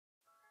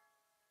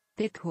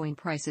Bitcoin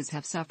prices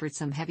have suffered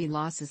some heavy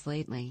losses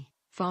lately,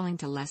 falling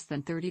to less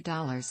than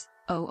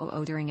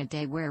 $30,000 during a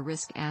day where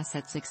risk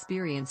assets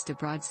experienced a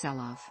broad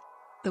sell-off.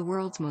 The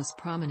world's most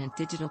prominent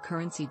digital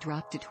currency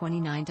dropped to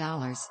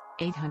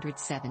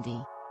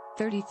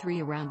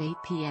 $29,870.33 around 8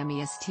 p.m.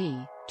 EST,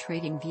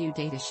 TradingView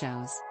data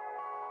shows.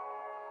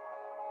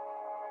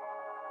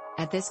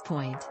 At this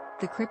point,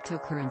 the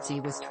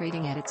cryptocurrency was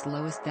trading at its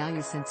lowest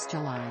value since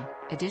July,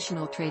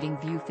 additional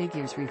TradingView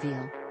figures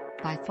reveal.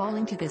 By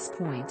falling to this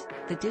point,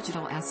 the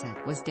digital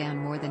asset was down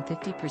more than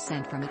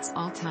 50% from its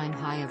all-time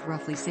high of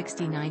roughly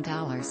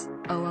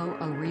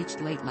 $69,000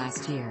 reached late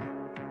last year.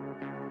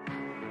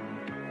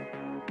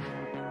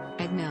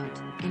 Add note,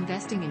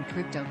 investing in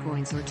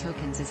cryptocoins or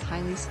tokens is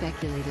highly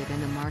speculative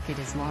and the market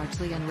is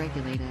largely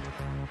unregulated.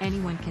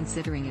 Anyone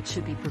considering it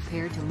should be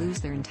prepared to lose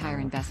their entire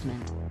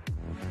investment.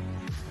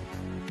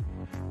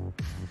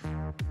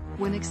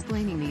 When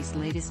explaining these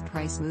latest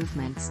price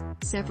movements,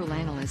 several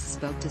analysts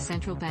spoke to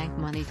central bank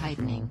money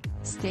tightening,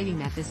 stating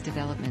that this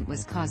development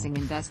was causing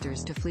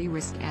investors to flee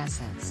risk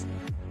assets.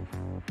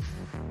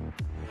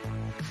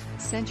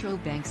 Central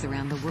banks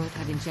around the world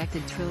have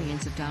injected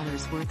trillions of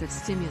dollars worth of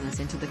stimulus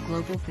into the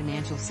global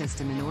financial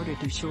system in order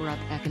to shore up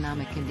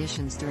economic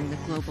conditions during the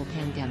global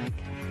pandemic.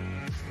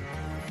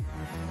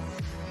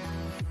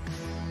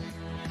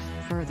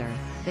 Further,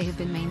 they have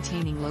been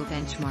maintaining low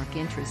benchmark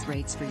interest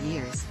rates for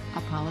years,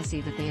 a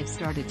policy that they have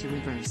started to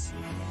reverse.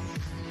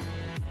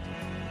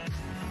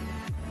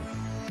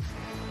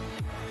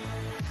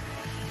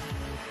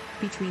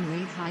 Between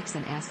rate hikes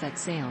and asset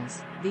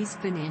sales, these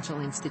financial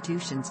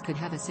institutions could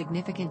have a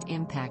significant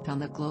impact on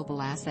the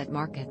global asset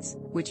markets,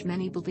 which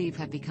many believe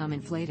have become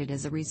inflated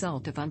as a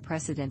result of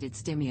unprecedented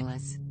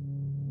stimulus.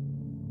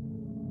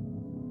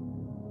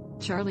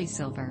 Charlie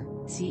Silver,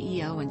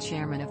 CEO and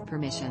chairman of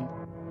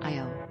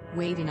Permission.io,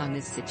 weighed in on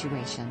this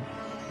situation.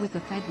 With the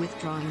Fed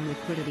withdrawing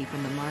liquidity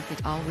from the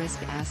market, all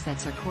risk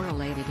assets are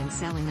correlated and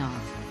selling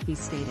off, he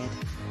stated.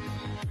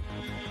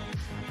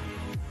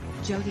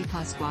 Joe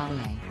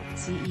DiPasquale,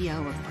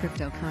 CEO of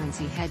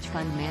cryptocurrency hedge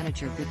fund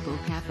manager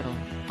BitBull Capital,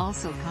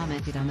 also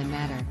commented on the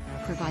matter,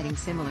 providing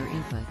similar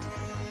input.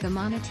 The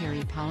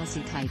monetary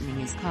policy tightening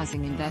is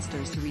causing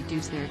investors to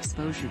reduce their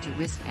exposure to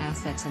risk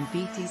assets, and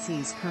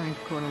BTC's current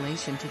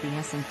correlation to the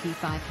S&P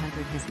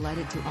 500 has led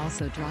it to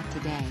also drop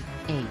today.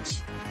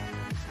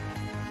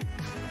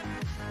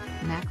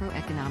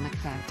 Macroeconomic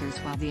factors.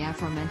 While the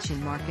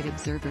aforementioned market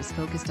observers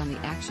focused on the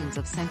actions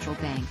of central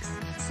banks,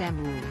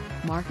 Sam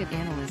Wu, market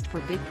analyst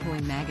for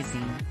Bitcoin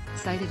magazine,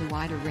 cited a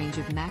wider range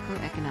of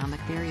macroeconomic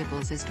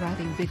variables as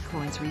driving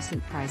Bitcoin's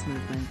recent price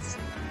movements.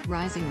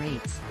 Rising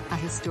rates, a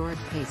historic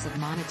pace of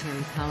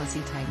monetary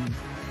policy tightening.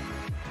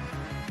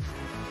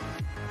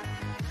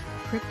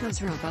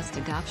 Crypto's Robust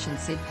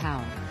AdoptionSid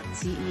Powell,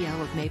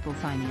 CEO of Maple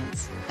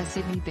Finance, a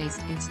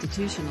Sydney-based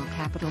institutional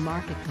capital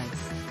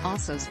marketplace,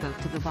 also spoke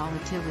to the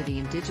volatility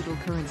in digital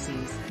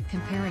currencies,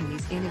 comparing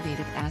these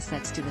innovative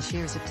assets to the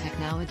shares of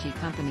technology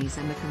companies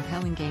and the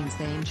compelling gains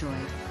they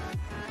enjoyed.